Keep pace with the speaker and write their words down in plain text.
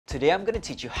Today I'm going to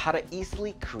teach you how to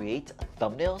easily create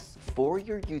thumbnails for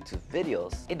your YouTube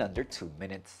videos in under 2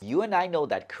 minutes. You and I know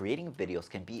that creating videos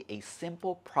can be a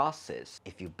simple process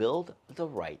if you build the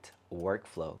right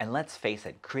workflow. And let's face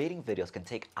it, creating videos can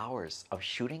take hours of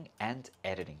shooting and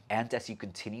editing. And as you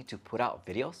continue to put out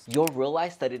videos, you'll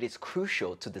realize that it is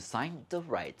crucial to design the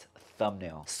right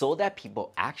thumbnail so that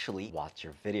people actually watch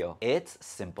your video. It's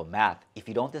simple math. If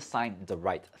you don't design the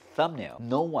right thumbnail,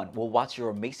 no one will watch your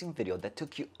amazing video that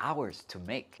took you hours to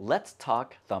make. Let's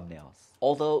talk thumbnails.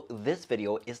 Although this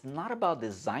video is not about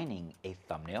designing a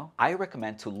thumbnail, I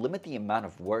recommend to limit the amount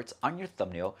of words on your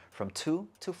thumbnail from 2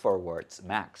 to 4 words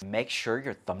max. Make sure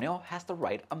your thumbnail has the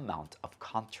right amount of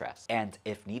contrast. And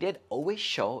if needed, always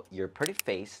show your pretty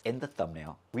face in the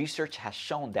thumbnail. Research has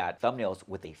shown that thumbnails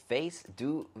with a face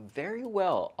do very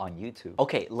well on YouTube.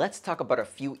 Okay, let's talk about a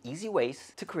few easy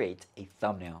ways to create a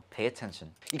thumbnail. Pay attention.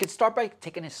 You can start by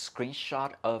taking a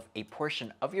screenshot of a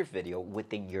portion of your video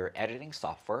within your editing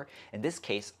software. In this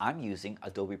case, I'm using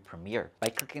Adobe Premiere. By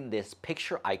clicking this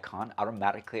picture icon,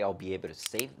 automatically I'll be able to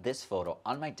save this photo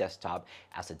on my desktop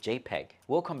as a JPEG.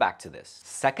 We'll come back to this.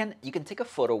 Second, you can take a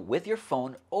photo with your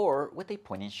phone or with a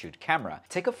point and shoot camera.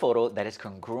 Take a photo that is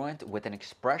congruent with an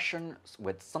expression,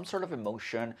 with some sort of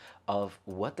emotion of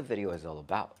what the video is all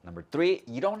about. Number 3,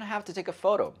 you don't have to take a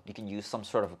photo. You can use some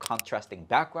sort of a contrasting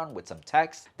background with some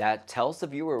text that tells the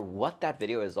viewer what that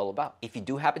video is all about. If you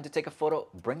do happen to take a photo,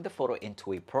 bring the photo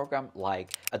into a program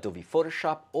like Adobe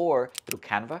Photoshop or through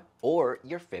Canva or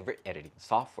your favorite editing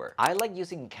software. I like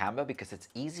using Canva because it's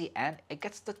easy and it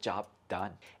gets the job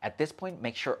done. At this point,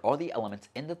 make sure all the elements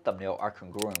in the thumbnail are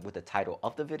congruent with the title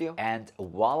of the video, and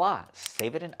voila,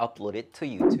 save it and upload it to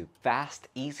YouTube. Fast,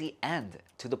 easy, and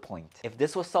to the point. If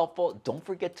this was helpful, don't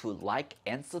forget to like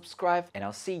and subscribe, and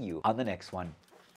I'll see you on the next one.